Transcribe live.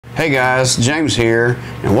Hey guys, James here,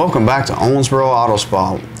 and welcome back to Owensboro Auto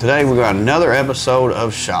Spa. Today we got another episode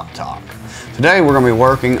of Shop Talk. Today we're going to be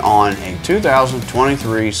working on a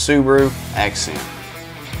 2023 Subaru Accent.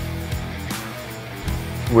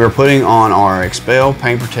 We're putting on our Xpel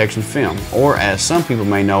paint protection film, or as some people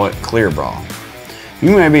may know it, Clear Bra.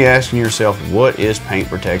 You may be asking yourself, what is paint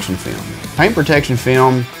protection film? Paint protection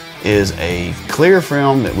film is a clear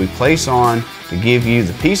film that we place on to give you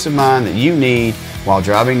the peace of mind that you need while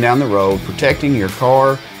driving down the road, protecting your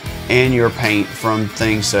car and your paint from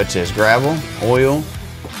things such as gravel, oil,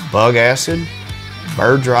 bug acid,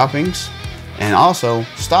 bird droppings, and also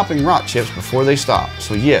stopping rock chips before they stop.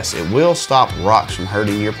 So yes, it will stop rocks from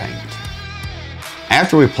hurting your paint.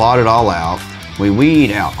 After we plot it all out, we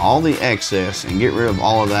weed out all the excess and get rid of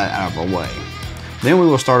all of that out of our way. Then we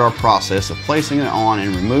will start our process of placing it on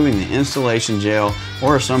and removing the installation gel,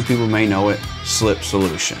 or as some people may know it, slip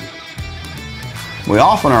solution. We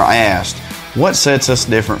often are asked, what sets us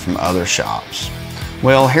different from other shops?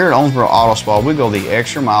 Well, here at Owensboro Auto Spa, we go the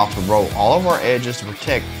extra mile to roll all of our edges to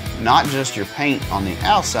protect not just your paint on the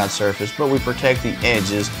outside surface, but we protect the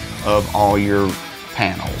edges of all your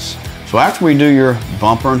panels. So after we do your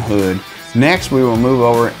bumper and hood, next we will move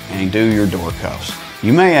over and do your door cuffs.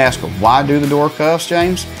 You may ask, why do the door cuffs,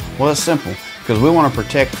 James? Well, it's simple, because we want to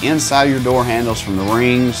protect inside your door handles from the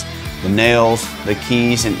rings, the nails, the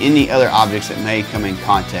keys, and any other objects that may come in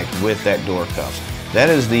contact with that door cuffs. That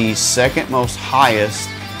is the second most highest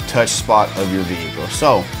touch spot of your vehicle.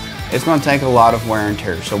 So it's going to take a lot of wear and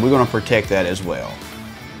tear. So we're going to protect that as well.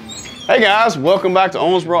 Hey guys, welcome back to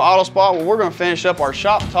Owensboro Auto Spa, where we're going to finish up our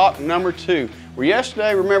Shop Talk number 2. Where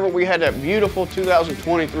yesterday, remember, we had that beautiful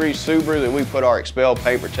 2023 Subaru that we put our Xpel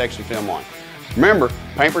paint protection film on. Remember,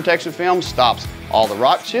 paint protection film stops all the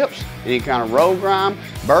rock chips, any kind of road grime,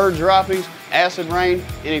 bird droppings, acid rain,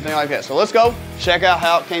 anything like that. So let's go check out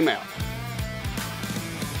how it came out.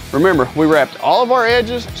 Remember, we wrapped all of our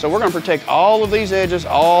edges, so we're going to protect all of these edges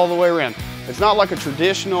all the way around. It's not like a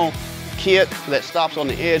traditional kit that stops on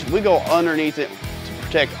the edge. We go underneath it to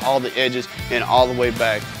protect all the edges and all the way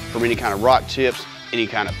back from any kind of rock chips, any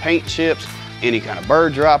kind of paint chips, any kind of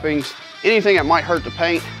bird droppings, anything that might hurt the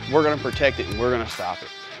paint. We're going to protect it and we're going to stop it.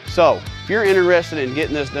 So if you're interested in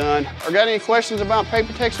getting this done or got any questions about paint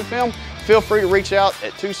protection film, feel free to reach out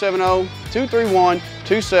at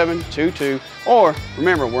 270-231-2722, or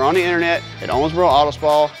remember, we're on the internet at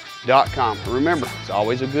owensboroautospa.com. And remember, it's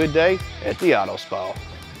always a good day at the Auto Spa.